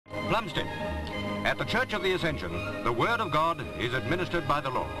Plumstead. At the Church of the Ascension, the Word of God is administered by the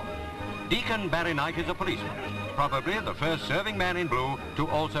law. Deacon Barry Wright is a policeman, probably the first serving man in blue to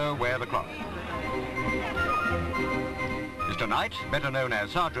also wear the cloth. Mr. Knight, better known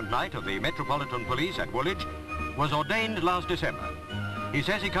as Sergeant Knight of the Metropolitan Police at Woolwich, was ordained last December. He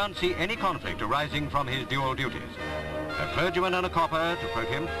says he can't see any conflict arising from his dual duties. A clergyman and a copper, to quote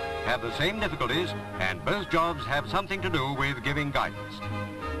him, have the same difficulties, and both jobs have something to do with giving guidance.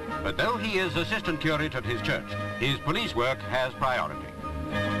 But though he is assistant curate at his church, his police work has priority.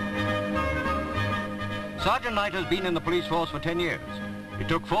 Sergeant Knight has been in the police force for 10 years. It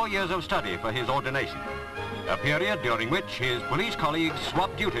took 4 years of study for his ordination, a period during which his police colleagues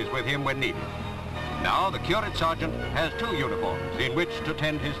swapped duties with him when needed. Now the curate sergeant has 2 uniforms in which to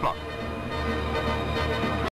tend his flock.